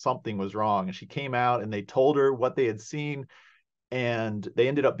got there something was wrong, and she came out and they told her what they had seen, and they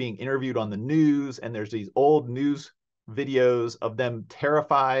ended up being interviewed on the news. And there's these old news videos of them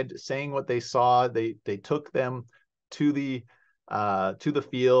terrified, saying what they saw. They took them to the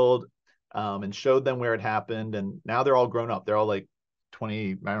field, and showed them where it happened. And now they're all grown up. They're all like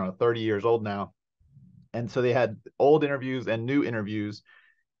 20, I don't know, 30 years old now. And so they had old interviews and new interviews.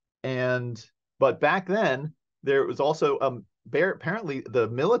 But back then, there was also apparently the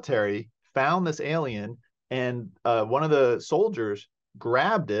military found this alien, and one of the soldiers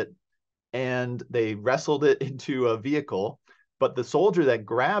grabbed it and they wrestled it into a vehicle. But the soldier that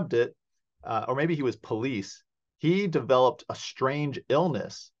grabbed it, or maybe he was police, he developed a strange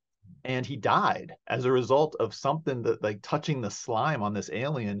illness and he died as a result of something that, like, touching the slime on this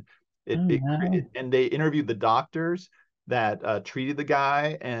alien. And they interviewed the doctors that treated the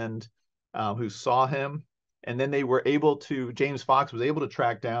guy and who saw him. And then James Fox was able to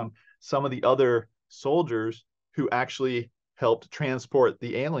track down some of the other soldiers who actually helped transport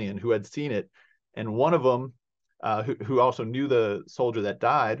the alien who had seen it. And one of them, who also knew the soldier that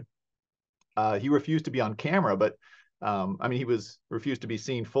died, he refused to be on camera, but he was refused to be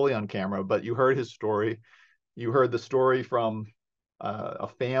seen fully on camera, but you heard his story. You heard the story from a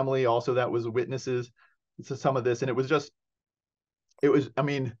family also that was witnesses to some of this. And it was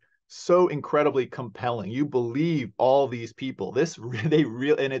so incredibly compelling. You believe all these people, and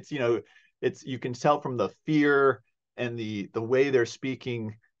you can tell from the fear and the way they're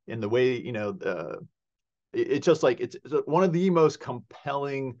speaking and the way, it's just like, it's one of the most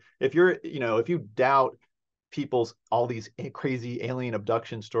compelling. If you doubt all these crazy alien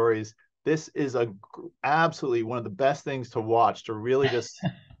abduction stories, this is absolutely one of the best things to watch, to really just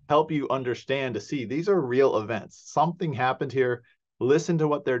help you understand, to see these are real events. Something happened here. Listen to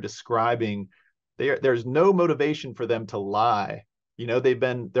what they're describing. There's no motivation for them to lie.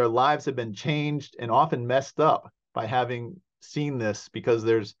 Their lives have been changed and often messed up by having seen this, because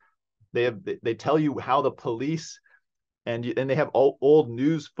they tell you how the police and they have old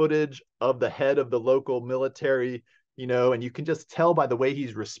news footage of the head of the local military, and you can just tell by the way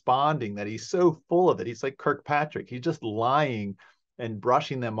he's responding that he's so full of it. He's like Kirkpatrick. He's just lying and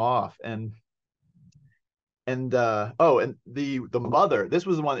brushing them off. And the mother, this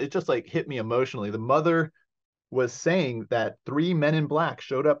was the one, it just like hit me emotionally. The mother was saying that 3 men in black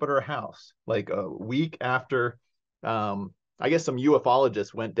showed up at her house like a week after. I guess some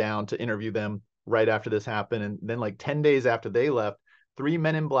ufologists went down to interview them right after this happened. And then like 10 days after they left, 3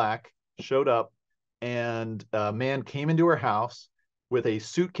 men in black showed up, and a man came into her house with a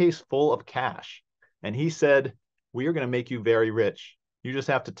suitcase full of cash. And he said, "We are going to make you very rich. You just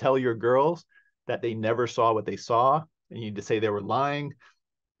have to tell your girls that they never saw what they saw, and you need to say they were lying."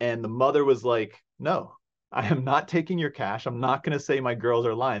 And the mother was like, "No, I am not taking your cash. I'm not going to say my girls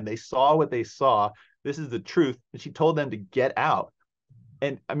are lying. They saw what they saw. This is the truth." And she told them to get out.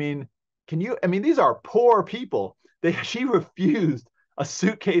 And these are poor people. She refused a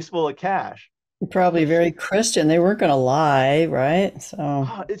suitcase full of cash. Probably very Christian. They weren't going to lie, right? So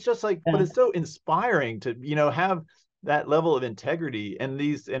it's just like, but it's so inspiring to, have that level of integrity. And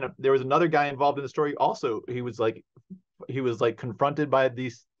there was another guy involved in the story also. He was like confronted by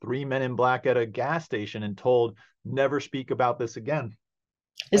these 3 men in black at a gas station and told, "Never speak about this again."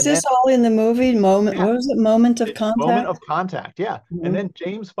 Is this all in the movie? Moment, yeah. What was it? Moment of Contact? Moment of Contact, yeah. Mm-hmm. And then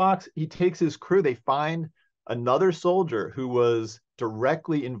James Fox, he takes his crew. They find another soldier who was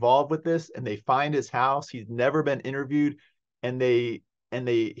directly involved with this, and they find his house. He's never been interviewed, and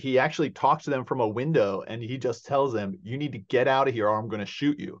he actually talks to them from a window, and he just tells them, "You need to get out of here, or I'm going to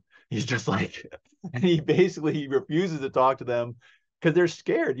shoot you." He's just like, and he refuses to talk to them because they're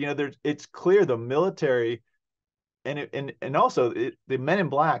scared. It's clear the military. And also the men in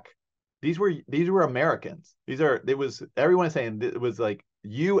black, these were Americans. Everyone is saying it was like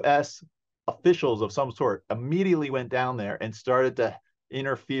U.S. officials of some sort immediately went down there and started to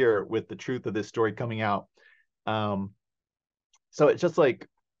interfere with the truth of this story coming out. So it's just like,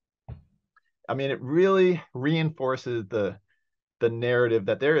 it really reinforces the narrative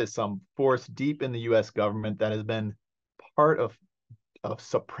that there is some force deep in the U.S. government that has been part of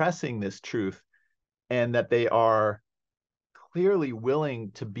suppressing this truth, and that they are clearly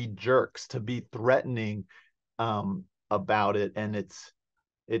willing to be jerks, to be threatening about it. And it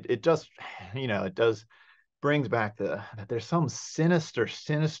just, it does brings back that there's some sinister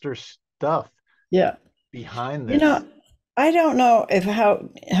stuff behind this. I don't know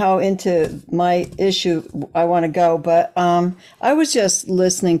how into my issue I want to go, but I was just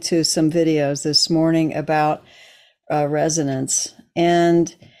listening to some videos this morning about resonance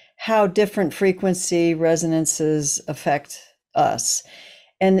and how different frequency resonances affect us.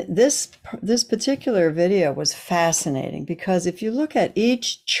 And this particular video was fascinating, because if you look at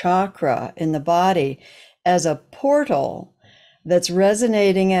each chakra in the body as a portal that's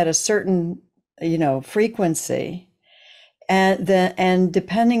resonating at a certain, frequency, And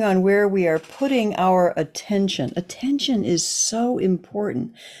depending on where we are putting our attention is so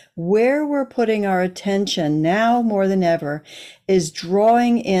important. Where we're putting our attention now more than ever is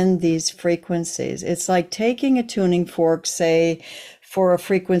drawing in these frequencies. It's like taking a tuning fork, say, for a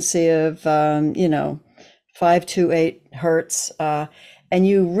frequency of 528 hertz, and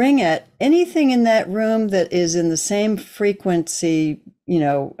you ring it. Anything in that room that is in the same frequency,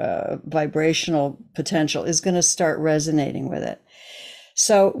 vibrational potential is going to start resonating with it.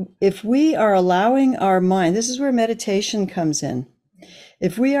 So if we are allowing our mind, this is where meditation comes in.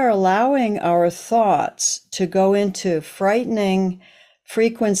 If we are allowing our thoughts to go into frightening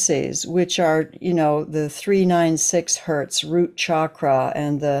frequencies, which are, the 396 hertz root chakra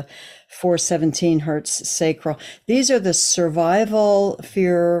and the 417 hertz sacral, these are the survival,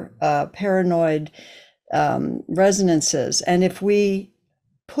 fear, paranoid resonances. And if we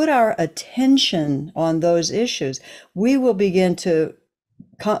put our attention on those issues, we will begin to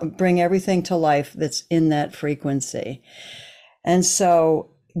bring everything to life that's in that frequency. And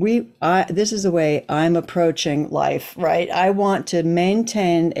so this is the way I'm approaching life, right? I want to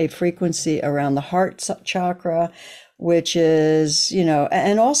maintain a frequency around the heart chakra, which is,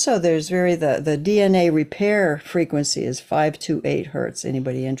 and also there's the DNA repair frequency is 528 hertz.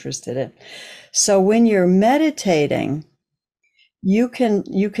 Anybody interested in? So when you're meditating, you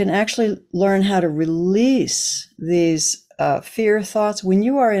can actually learn how to release these fear thoughts. When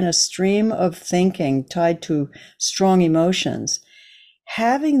you are in a stream of thinking tied to strong emotions,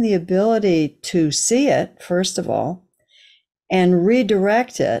 having the ability to see it, first of all, and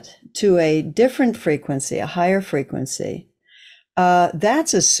redirect it to a different frequency, a higher frequency,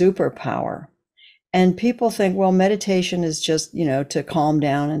 that's a superpower. And people think, well, meditation is just, to calm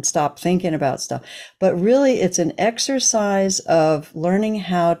down and stop thinking about stuff. But really, it's an exercise of learning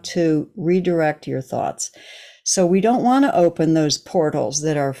how to redirect your thoughts. So we don't want to open those portals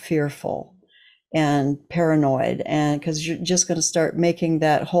that are fearful and paranoid, and because you're just going to start making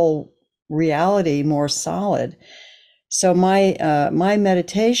that whole reality more solid. So my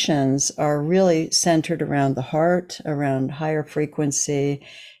meditations are really centered around the heart, around higher frequency.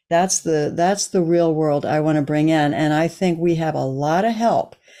 That's the real world I want to bring in. And I think we have a lot of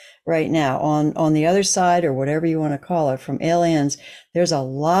help right now on the other side, or whatever you want to call it, from aliens. There's a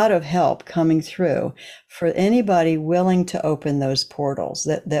lot of help coming through for anybody willing to open those portals,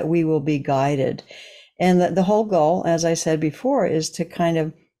 that we will be guided. And the whole goal, as I said before, is to kind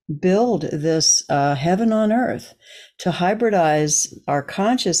of build this heaven on earth, to hybridize our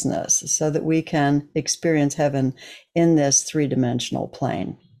consciousness so that we can experience heaven in this three-dimensional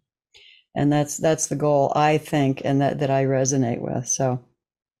plane. And that's the goal, I think, and that I resonate with. So,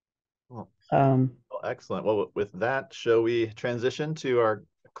 well, excellent. Well, with that, shall we transition to our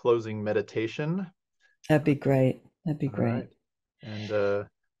closing meditation? That'd be great. That'd be great. Right. And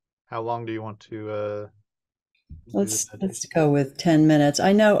how long do you want to? Let's go with 10 minutes.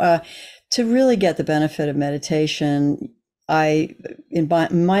 I know to really get the benefit of meditation, in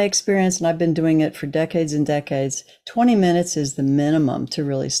my experience, and I've been doing it for decades and decades, 20 minutes is the minimum to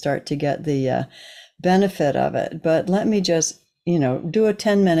really start to get the benefit of it. But let me just, do a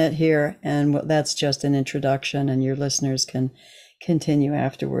 10-minute here, and that's just an introduction, and your listeners can continue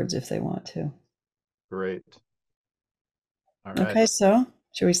afterwards if they want to. Great. All right. Okay, so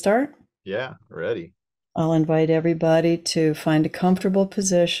should we start? Yeah, ready. I'll invite everybody to find a comfortable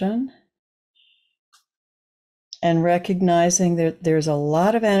position, and recognizing that there's a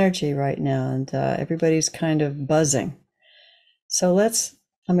lot of energy right now, and everybody's kind of buzzing. So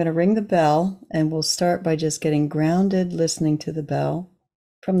I'm going to ring the bell, and we'll start by just getting grounded, listening to the bell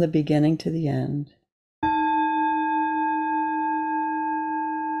from the beginning to the end.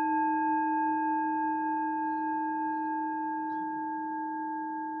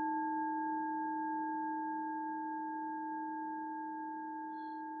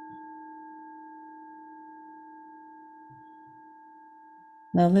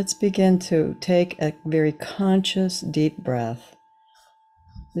 Now let's begin to take a very conscious, deep breath.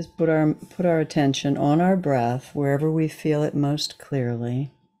 Just put our attention on our breath, wherever we feel it most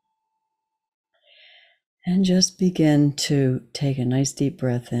clearly. And just begin to take a nice deep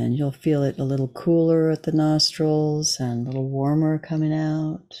breath in. You'll feel it a little cooler at the nostrils and a little warmer coming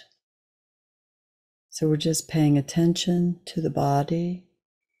out. So we're just paying attention to the body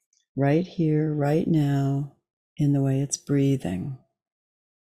right here, right now, in the way it's breathing.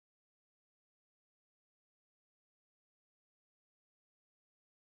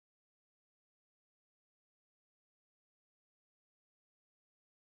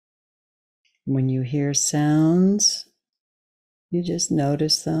 When you hear sounds, you just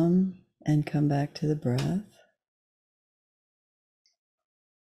notice them and come back to the breath.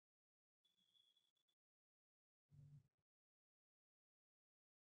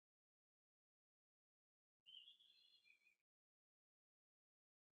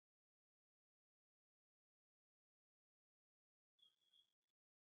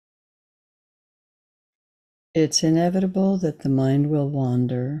 It's inevitable that the mind will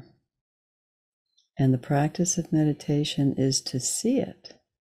wander, and the practice of meditation is to see it,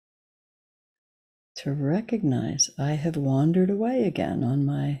 to recognize I have wandered away again on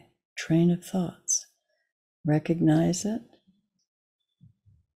my train of thoughts. Recognize it,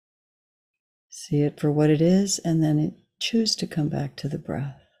 see it for what it is, and then choose to come back to the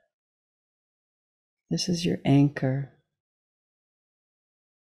breath. This is your anchor.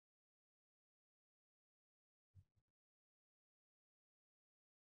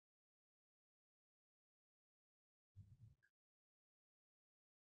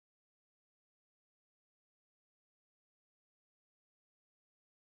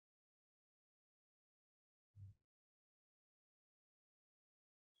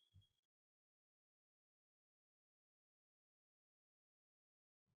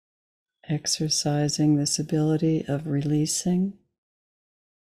 Exercising this ability of releasing.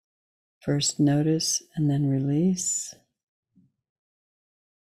 First notice and then release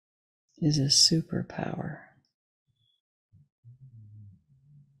is a superpower.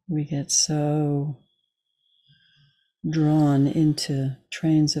 We get so drawn into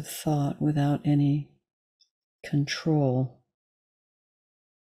trains of thought without any control.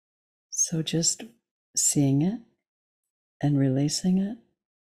 So just seeing it and releasing it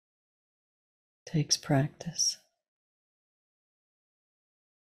takes practice.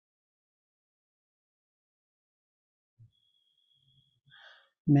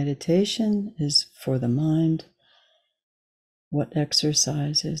 Meditation is for the mind what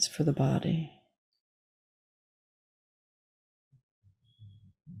exercise is for the body.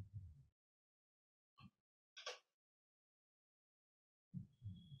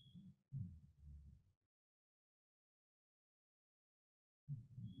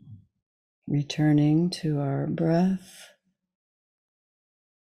 Returning to our breath.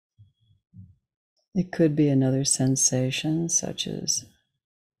 It could be another sensation, such as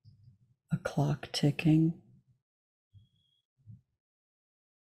a clock ticking.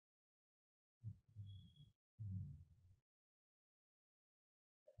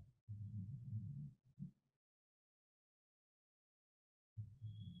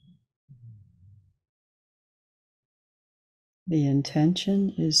 The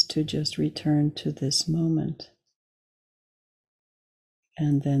intention is to just return to this moment,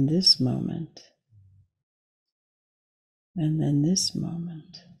 and then this moment, and then this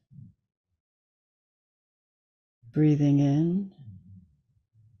moment. Breathing in,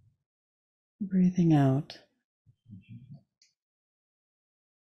 breathing out.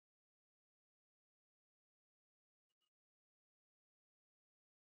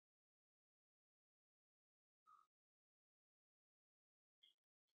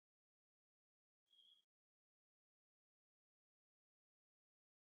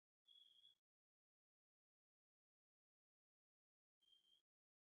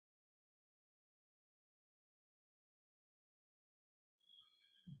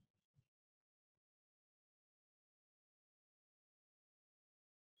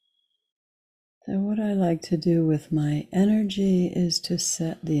 So what I like to do with my energy is to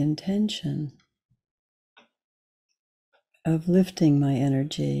set the intention of lifting my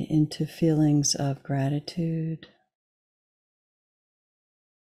energy into feelings of gratitude,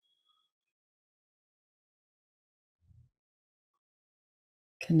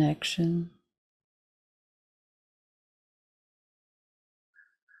 connection,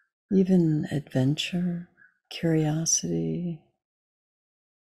 even adventure, curiosity.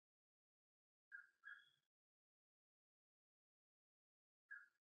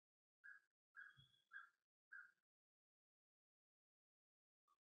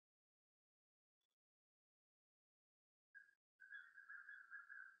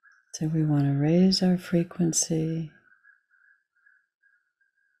 So we want to raise our frequency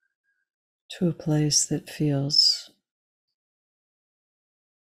to a place that feels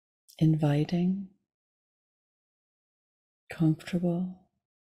inviting, comfortable,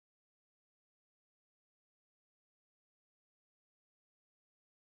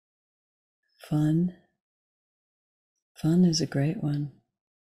 fun. Fun is a great one.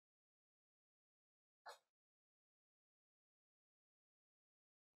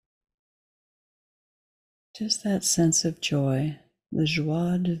 Just that sense of joy, the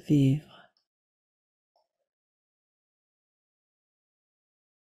joie de vivre.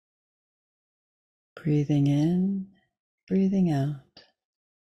 Breathing in, breathing out.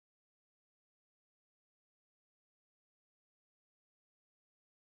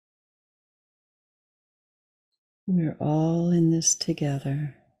 We're all in this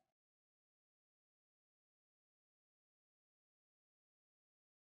together.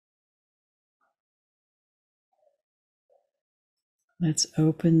 Let's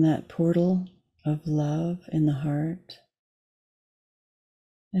open that portal of love in the heart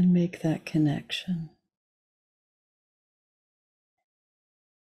and make that connection.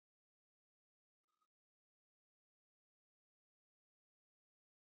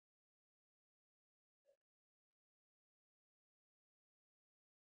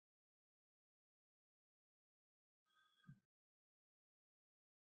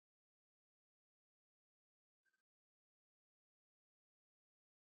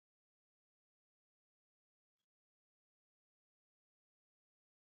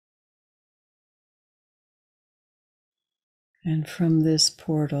 And from this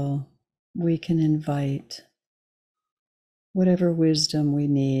portal, we can invite whatever wisdom we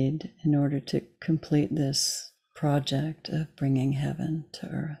need in order to complete this project of bringing heaven to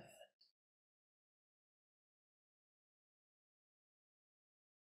earth.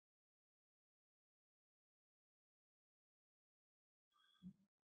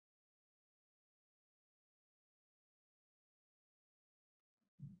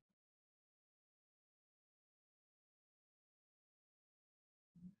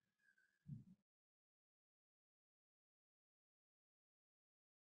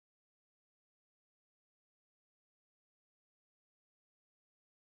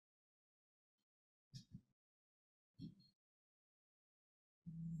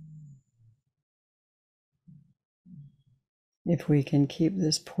 If we can keep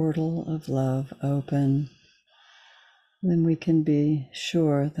this portal of love open, then we can be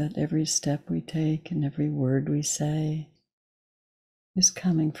sure that every step we take and every word we say is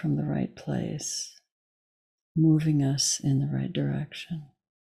coming from the right place, moving us in the right direction.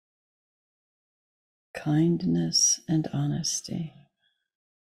 Kindness and honesty.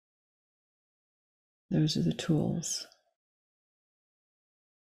 Those are the tools.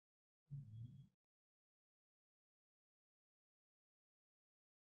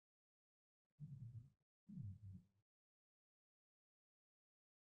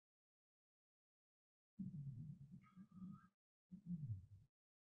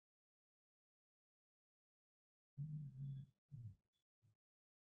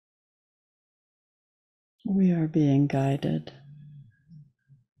 We are being guided.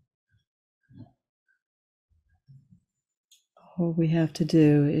 All we have to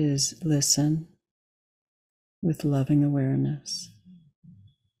do is listen with loving awareness.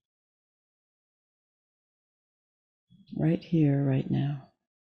 Right here, right now.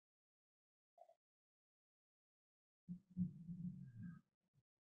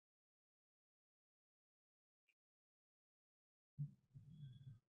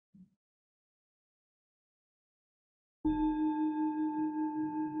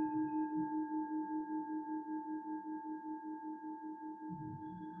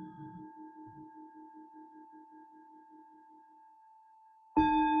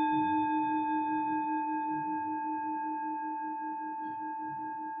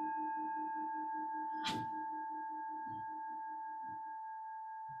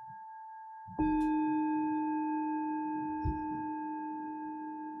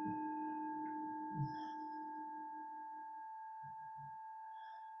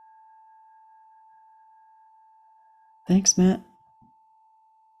 Thanks, Matt.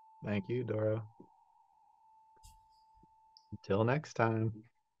 Thank you, Doro. Until next time.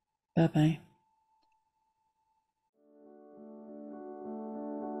 Bye-bye.